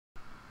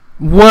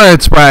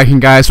What's bracking,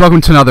 guys?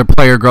 Welcome to another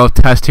player growth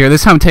test here.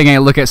 This time I'm taking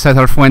a look at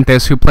Cesar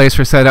Fuentes, who plays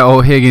for Cesar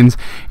O'Higgins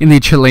in the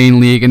Chilean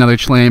League. Another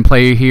Chilean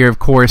player here, of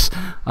course.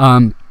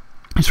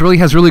 This really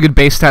has really good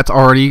base stats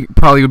already.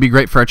 Probably would be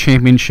great for a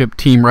championship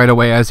team right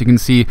away. As you can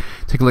see,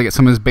 take a look at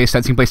some of his base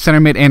stats. He can play center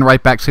mid and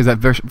right back, so he has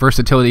that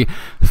versatility.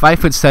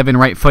 5'7",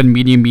 right foot,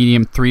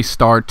 medium,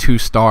 3-star,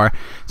 2-star.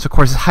 So of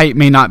course his height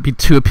may not be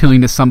too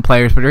appealing to some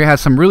players, but he has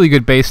some really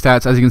good base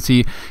stats. As you can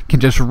see, can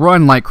just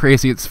run like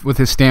crazy. It's with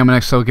his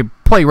stamina, so he can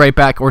play right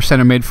back or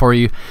center mid for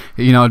you.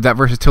 You know, that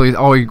versatility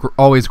is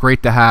always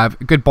great to have.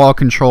 Good ball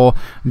control,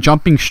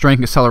 jumping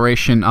strength,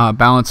 acceleration,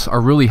 balance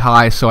are really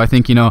high. So I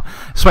think, you know,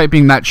 despite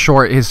being that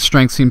short, his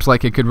strength seems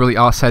like it could really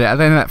offset it. At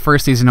the end of that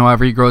first season,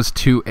 however, he grows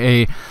to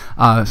a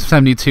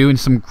 72, and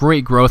some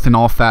great growth in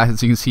all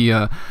facets. You can see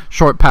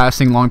short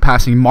passing, long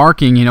passing,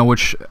 marking, you know,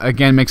 which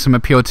again makes him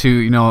appeal to,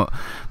 you know,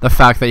 the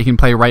fact that he can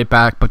play right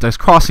back, but his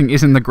crossing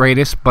isn't the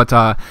greatest, but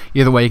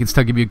either way, he can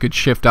still give you a good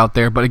shift out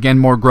there. But again,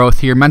 more growth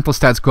here. Mental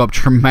stats go up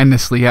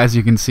tremendously, as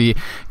you can see.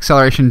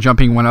 Acceleration,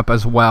 jumping went up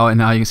as well, and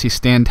now you can see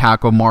stand,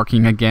 tackle,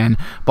 marking again.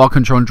 Ball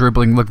control and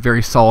dribbling look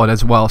very solid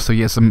as well, so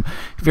he has some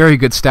very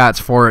good stats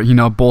for, you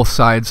know, both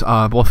sides,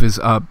 both his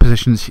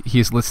positions he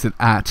is listed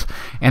at.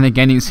 And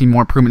again, you can see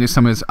more improvement in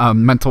some of his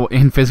mental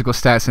and physical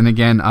stats, and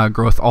again,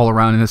 growth all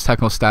around in his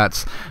technical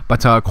stats.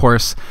 But of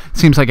course,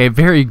 seems like a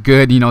very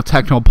good, you know,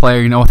 technical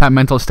player. You know, with that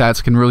mental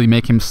stats can really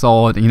make him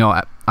solid, you know,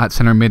 at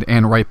center mid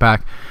and right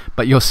back.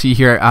 But you'll see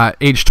here,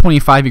 age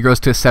 25, he grows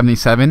to a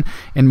 77,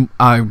 and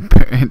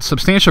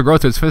substantial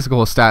growth in his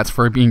physical stats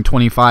for being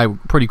 25.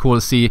 Pretty cool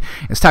to see.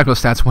 His tactical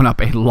stats went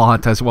up a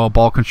lot as well.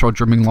 Ball control,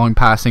 dribbling, long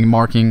passing,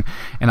 marking,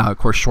 and of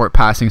course short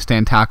passing,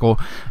 stand, tackle.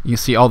 You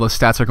see all those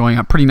stats are going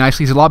up pretty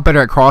nicely. He's a lot better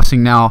at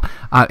crossing now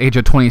at age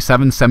of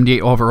 27,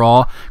 78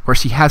 overall. Of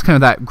course, he has kind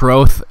of that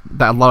growth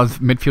that a lot of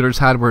midfielders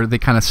had, where they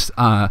kind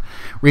of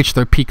reach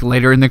their peak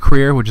later in their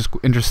career, which is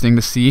interesting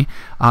to see.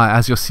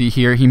 As you'll see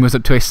here, he moves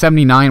up to a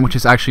 79, which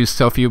is actually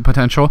self-view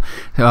potential.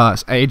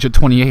 Age of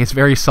 28, it's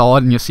very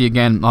solid, and you'll see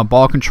again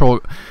ball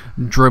control,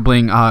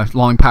 dribbling,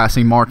 long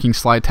passing, marking,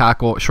 slide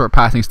tackle, short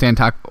passing, stand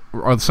tackle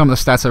are some of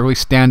the stats that really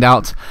stand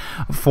out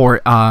for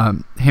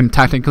him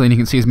technically, and you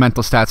can see his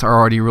mental stats are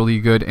already really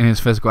good, and his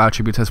physical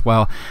attributes as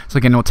well. So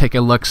again, we'll take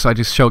a look. So I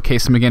just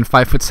showcased him again.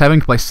 5'7",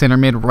 can play center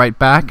mid, right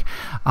back,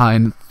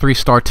 and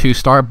 3-star,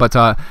 2-star, but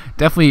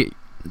definitely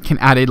can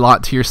add a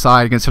lot to your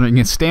side, considering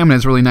his stamina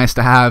is really nice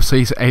to have. So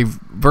he's a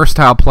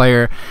versatile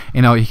player.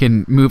 You know, he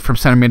can move from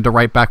center mid to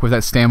right back with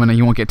that stamina.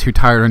 You won't get too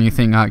tired or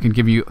anything. Can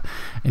give you,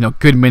 you know,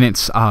 good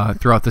minutes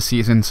throughout the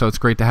season. So it's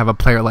great to have a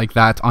player like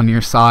that on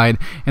your side.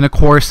 And of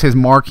course, his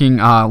marking,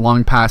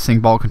 long passing,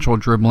 ball control,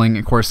 dribbling,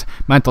 of course,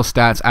 mental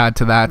stats add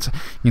to that.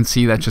 You can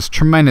see that just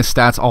tremendous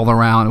stats all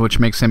around, which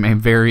makes him a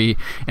very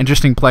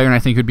interesting player, and I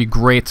think would be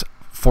great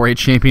for a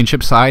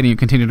championship side, and you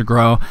continue to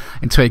grow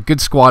into a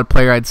good squad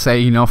player, I'd say,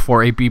 you know,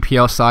 for a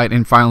BPL side,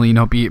 and finally, you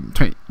know, be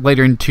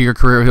later into your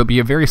career, he'll be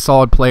a very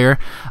solid player.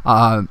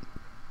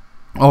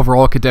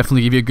 Overall, could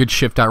definitely give you a good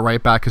shift at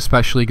right back,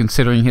 especially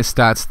considering his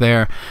stats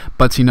there.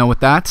 But, you know, with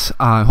that,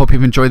 I hope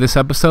you've enjoyed this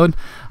episode.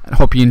 I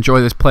hope you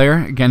enjoy this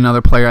player. Again,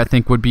 another player I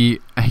think would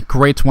be a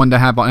great one to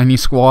have on any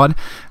squad,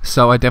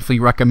 so I definitely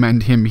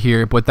recommend him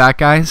here. But with that,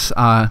 guys,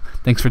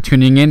 thanks for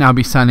tuning in. I'll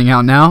be signing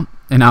out now,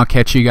 and I'll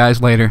catch you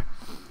guys later.